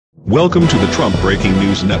Welcome to the Trump Breaking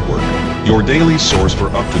News Network, your daily source for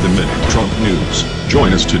up-to-the-minute Trump news.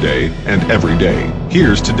 Join us today and every day.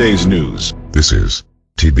 Here's today's news. This is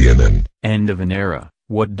TBNN. End of an era.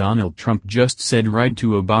 What Donald Trump just said right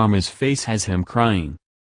to Obama's face has him crying.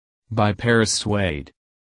 By Paris Swade.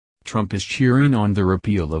 Trump is cheering on the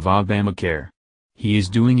repeal of Obamacare. He is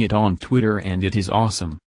doing it on Twitter and it is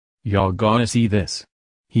awesome. Y'all gotta see this.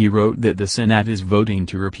 He wrote that the Senate is voting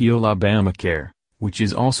to repeal Obamacare, which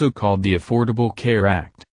is also called the Affordable Care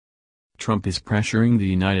Act. Trump is pressuring the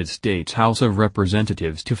United States House of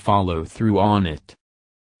Representatives to follow through on it.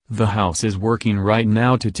 The House is working right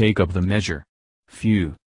now to take up the measure.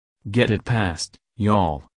 Phew. Get it passed,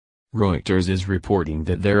 y'all. Reuters is reporting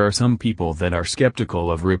that there are some people that are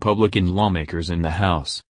skeptical of Republican lawmakers in the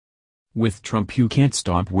House. With Trump you can't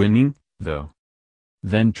stop winning, though.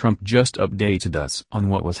 Then Trump just updated us on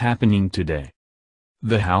what was happening today.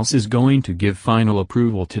 The House is going to give final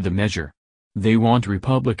approval to the measure. They want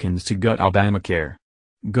Republicans to gut Obamacare.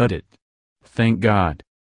 Gut it. Thank God.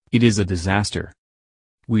 It is a disaster.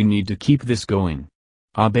 We need to keep this going.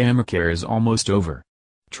 Obamacare is almost over.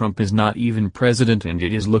 Trump is not even president and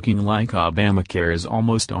it is looking like Obamacare is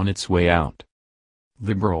almost on its way out.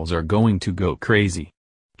 Liberals are going to go crazy.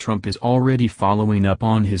 Trump is already following up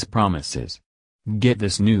on his promises. Get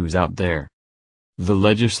this news out there. The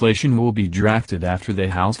legislation will be drafted after the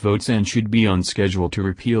House votes and should be on schedule to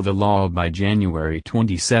repeal the law by January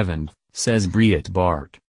 27, says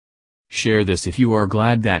Breitbart. Share this if you are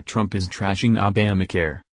glad that Trump is trashing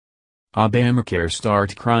Obamacare. Obamacare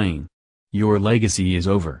start crying. Your legacy is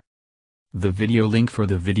over. The video link for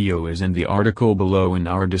the video is in the article below in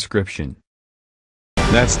our description.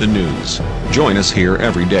 That's the news. Join us here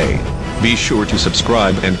every day. Be sure to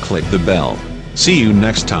subscribe and click the bell. See you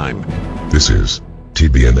next time. This is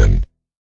TBNN.